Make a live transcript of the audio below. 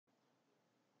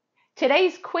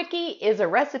Today's quickie is a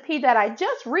recipe that I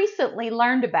just recently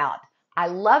learned about. I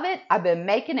love it. I've been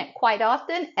making it quite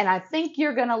often, and I think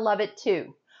you're going to love it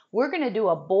too. We're going to do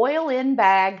a boil-in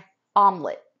bag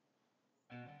omelet.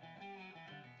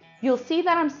 You'll see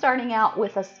that I'm starting out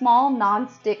with a small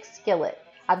non-stick skillet.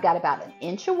 I've got about 1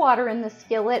 inch of water in the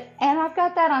skillet, and I've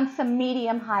got that on some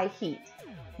medium-high heat.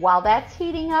 While that's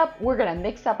heating up, we're going to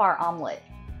mix up our omelet.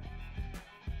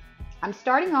 I'm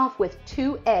starting off with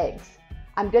 2 eggs.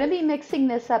 I'm going to be mixing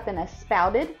this up in a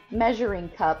spouted measuring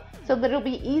cup so that it'll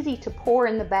be easy to pour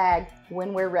in the bag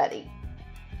when we're ready.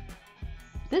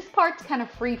 This part's kind of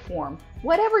free form,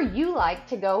 whatever you like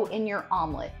to go in your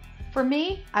omelet. For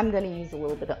me, I'm going to use a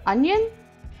little bit of onion,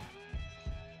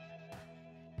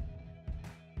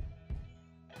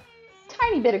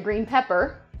 tiny bit of green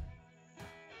pepper,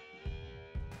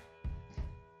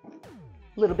 a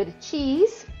little bit of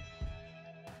cheese,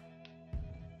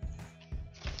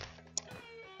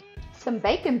 some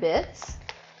bacon bits,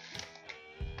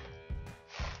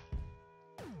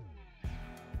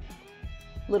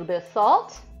 a little bit of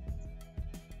salt,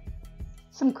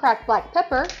 some cracked black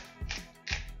pepper,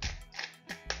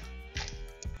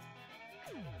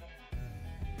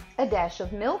 a dash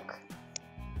of milk,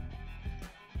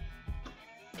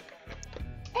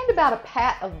 and about a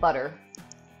pat of butter.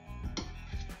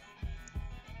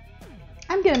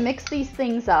 I'm going to mix these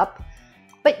things up,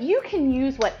 but you can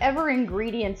use whatever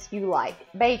ingredients you like.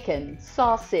 Bacon,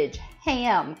 sausage,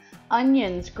 ham,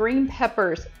 onions, green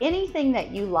peppers, anything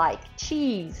that you like,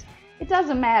 cheese, it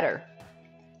doesn't matter.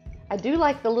 I do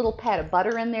like the little pat of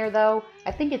butter in there though.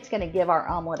 I think it's going to give our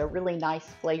omelet a really nice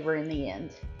flavor in the end.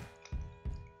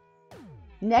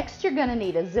 Next, you're going to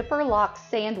need a zipper lock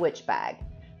sandwich bag.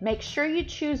 Make sure you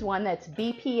choose one that's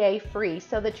BPA free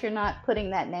so that you're not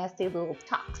putting that nasty little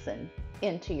toxin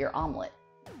into your omelet.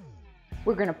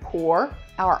 We're going to pour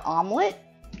our omelet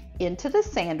into the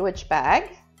sandwich bag.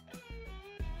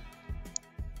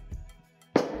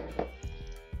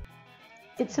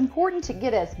 It's important to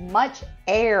get as much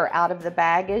air out of the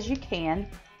bag as you can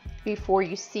before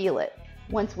you seal it.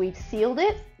 Once we've sealed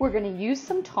it, we're going to use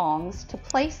some tongs to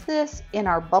place this in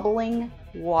our bubbling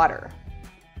water.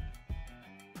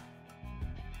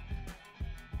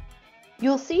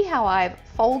 You'll see how I've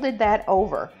folded that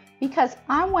over because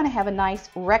I want to have a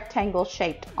nice rectangle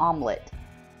shaped omelet.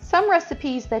 Some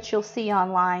recipes that you'll see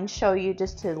online show you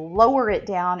just to lower it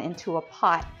down into a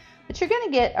pot, but you're going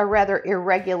to get a rather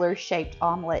irregular shaped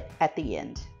omelet at the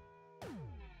end.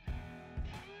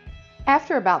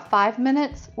 After about 5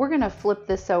 minutes, we're going to flip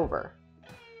this over.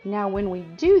 Now when we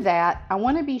do that, I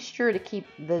want to be sure to keep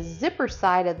the zipper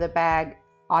side of the bag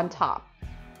on top.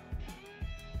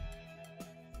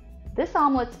 This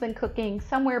omelet's been cooking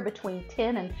somewhere between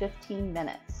 10 and 15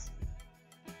 minutes.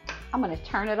 I'm going to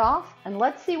turn it off and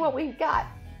let's see what we've got.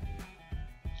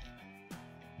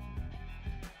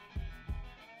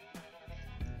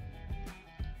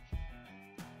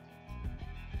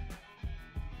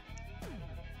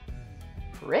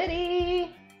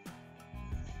 Ready!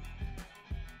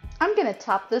 I'm going to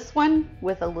top this one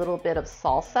with a little bit of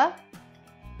salsa.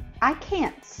 I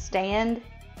can't stand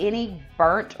any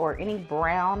burnt or any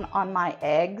brown on my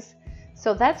eggs,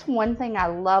 so that's one thing I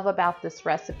love about this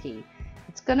recipe.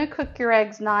 It's going to cook your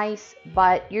eggs nice,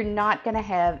 but you're not going to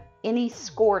have any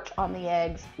scorch on the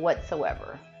eggs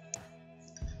whatsoever.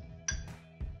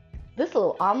 This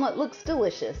little omelet looks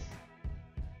delicious.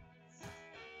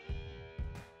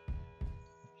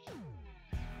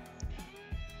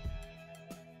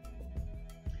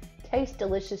 Tastes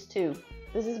delicious too.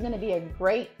 This is going to be a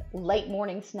great late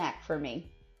morning snack for me.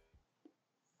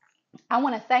 I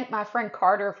want to thank my friend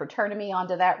Carter for turning me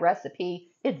onto that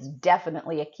recipe. It's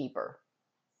definitely a keeper.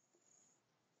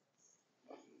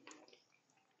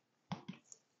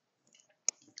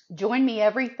 Join me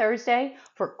every Thursday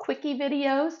for quickie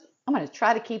videos. I'm going to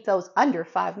try to keep those under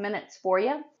 5 minutes for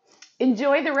you.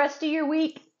 Enjoy the rest of your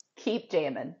week. Keep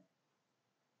jamming.